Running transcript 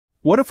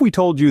What if we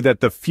told you that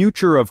the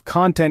future of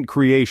content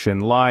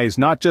creation lies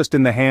not just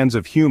in the hands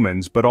of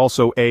humans but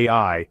also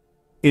AI?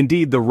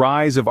 Indeed, the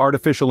rise of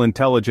artificial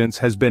intelligence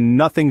has been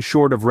nothing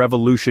short of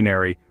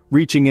revolutionary,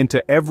 reaching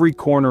into every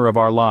corner of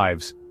our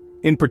lives.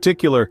 In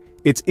particular,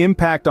 its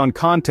impact on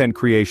content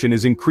creation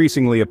is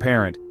increasingly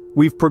apparent.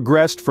 We've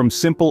progressed from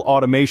simple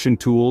automation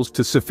tools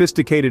to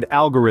sophisticated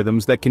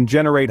algorithms that can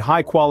generate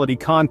high-quality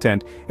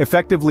content,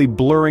 effectively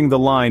blurring the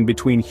line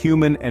between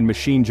human and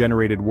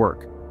machine-generated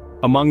work.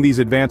 Among these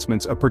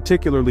advancements, a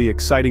particularly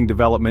exciting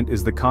development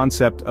is the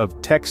concept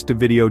of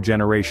text-to-video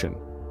generation.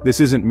 This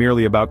isn't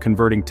merely about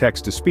converting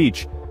text to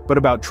speech, but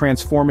about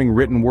transforming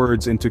written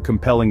words into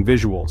compelling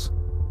visuals.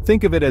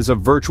 Think of it as a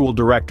virtual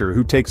director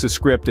who takes a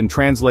script and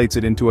translates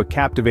it into a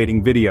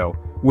captivating video,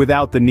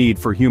 without the need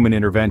for human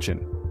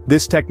intervention.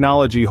 This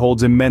technology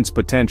holds immense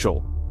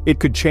potential.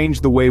 It could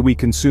change the way we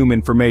consume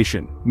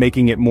information,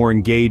 making it more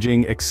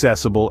engaging,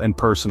 accessible, and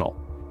personal.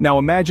 Now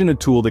imagine a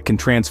tool that can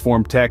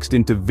transform text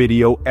into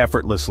video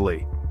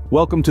effortlessly.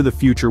 Welcome to the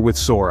future with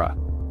Sora.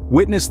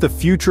 Witness the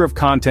future of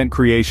content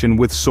creation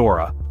with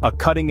Sora, a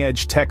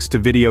cutting-edge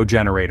text-to-video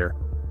generator.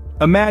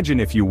 Imagine,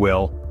 if you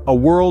will, a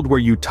world where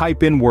you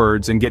type in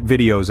words and get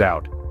videos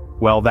out.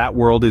 Well, that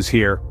world is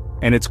here,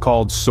 and it's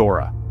called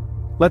Sora.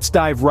 Let's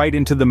dive right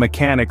into the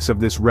mechanics of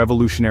this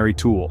revolutionary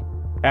tool.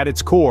 At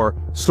its core,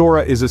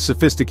 Sora is a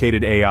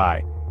sophisticated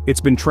AI.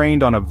 It's been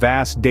trained on a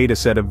vast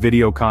dataset of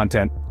video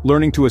content,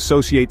 learning to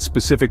associate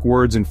specific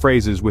words and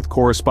phrases with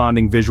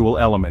corresponding visual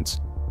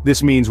elements.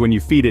 This means when you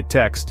feed it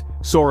text,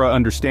 Sora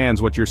understands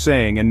what you're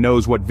saying and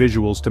knows what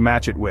visuals to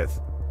match it with.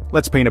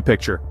 Let's paint a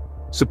picture.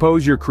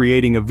 Suppose you're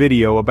creating a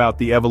video about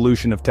the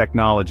evolution of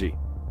technology.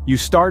 You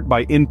start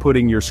by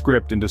inputting your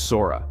script into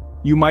Sora.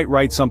 You might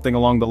write something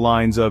along the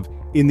lines of,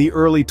 "In the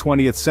early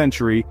 20th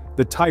century,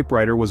 the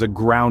typewriter was a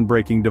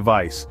groundbreaking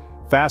device.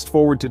 Fast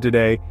forward to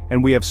today,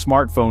 and we have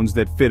smartphones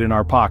that fit in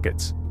our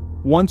pockets."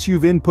 Once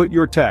you've input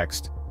your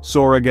text,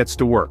 Sora gets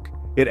to work.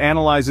 It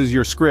analyzes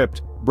your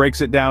script, breaks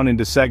it down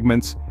into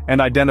segments,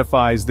 and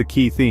identifies the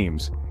key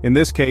themes. In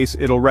this case,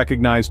 it'll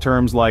recognize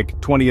terms like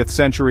 20th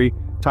century,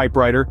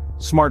 typewriter,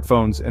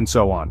 smartphones, and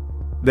so on.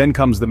 Then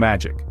comes the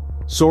magic.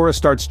 Sora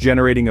starts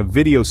generating a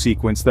video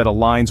sequence that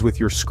aligns with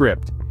your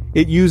script.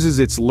 It uses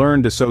its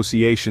learned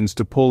associations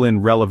to pull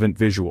in relevant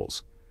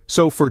visuals.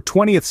 So for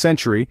 20th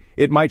century,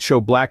 it might show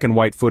black and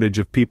white footage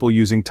of people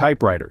using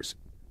typewriters.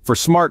 For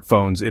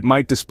smartphones, it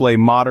might display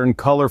modern,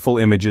 colorful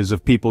images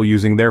of people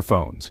using their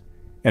phones.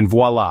 And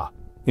voila!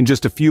 In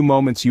just a few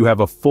moments you have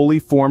a fully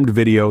formed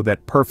video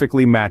that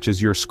perfectly matches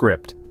your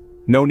script.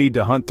 No need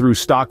to hunt through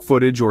stock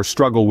footage or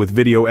struggle with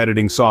video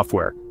editing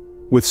software.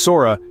 With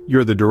Sora,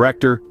 you're the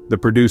director, the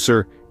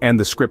producer, and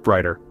the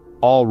scriptwriter,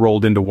 all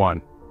rolled into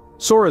one.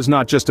 Sora's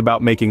not just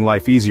about making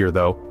life easier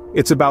though.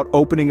 It's about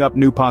opening up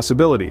new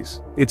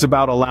possibilities. It's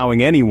about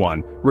allowing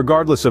anyone,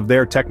 regardless of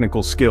their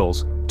technical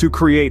skills, to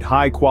create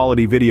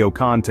high-quality video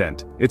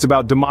content. It's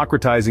about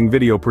democratizing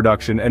video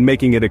production and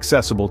making it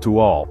accessible to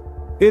all.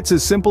 It's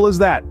as simple as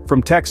that,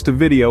 from text to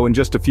video in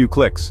just a few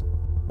clicks.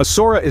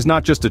 Sora is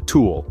not just a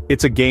tool,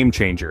 it's a game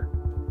changer.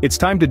 It's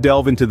time to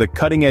delve into the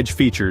cutting-edge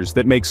features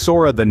that make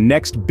Sora the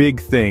next big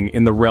thing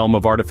in the realm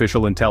of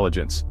artificial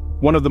intelligence.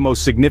 One of the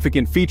most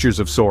significant features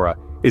of Sora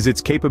is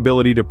its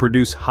capability to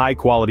produce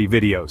high-quality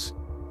videos.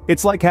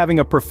 It's like having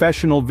a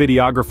professional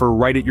videographer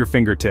right at your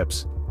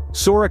fingertips.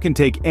 Sora can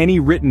take any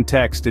written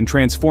text and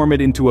transform it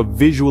into a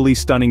visually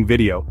stunning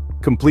video,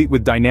 complete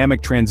with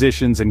dynamic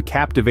transitions and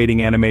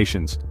captivating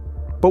animations.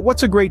 But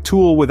what's a great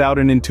tool without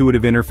an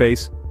intuitive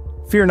interface?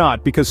 Fear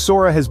not, because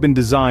Sora has been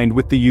designed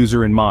with the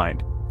user in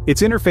mind.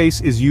 Its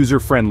interface is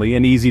user-friendly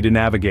and easy to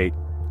navigate.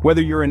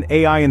 Whether you're an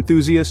AI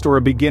enthusiast or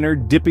a beginner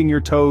dipping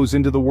your toes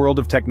into the world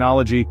of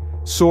technology,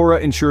 Sora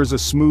ensures a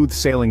smooth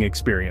sailing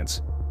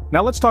experience.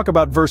 Now let's talk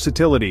about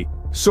versatility.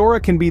 Sora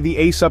can be the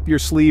ace up your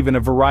sleeve in a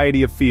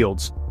variety of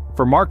fields.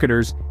 For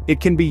marketers, it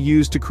can be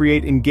used to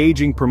create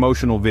engaging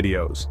promotional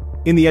videos.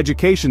 In the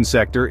education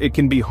sector, it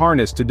can be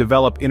harnessed to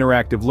develop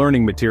interactive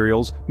learning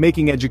materials,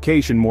 making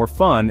education more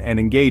fun and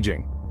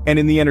engaging. And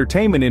in the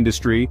entertainment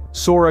industry,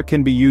 Sora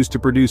can be used to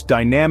produce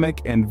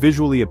dynamic and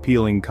visually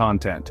appealing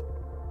content.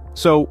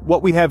 So,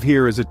 what we have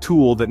here is a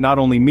tool that not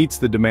only meets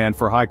the demand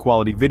for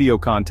high-quality video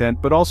content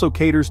but also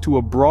caters to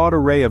a broad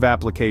array of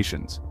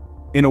applications.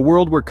 In a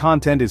world where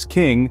content is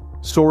king,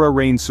 Sora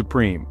reigns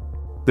supreme.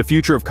 The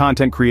future of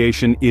content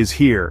creation is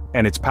here,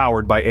 and it's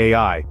powered by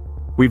AI.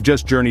 We've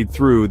just journeyed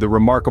through the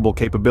remarkable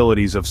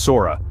capabilities of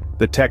Sora,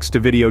 the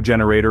text-to-video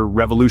generator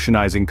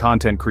revolutionizing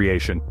content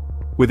creation.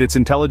 With its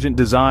intelligent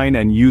design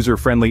and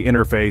user-friendly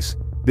interface,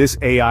 this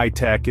AI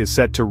tech is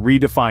set to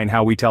redefine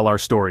how we tell our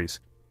stories.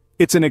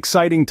 It's an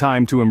exciting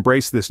time to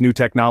embrace this new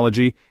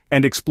technology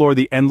and explore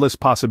the endless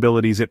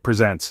possibilities it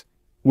presents.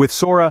 With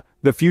Sora,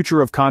 the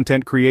future of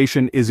content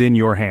creation is in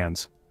your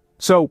hands.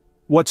 So,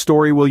 what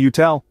story will you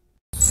tell?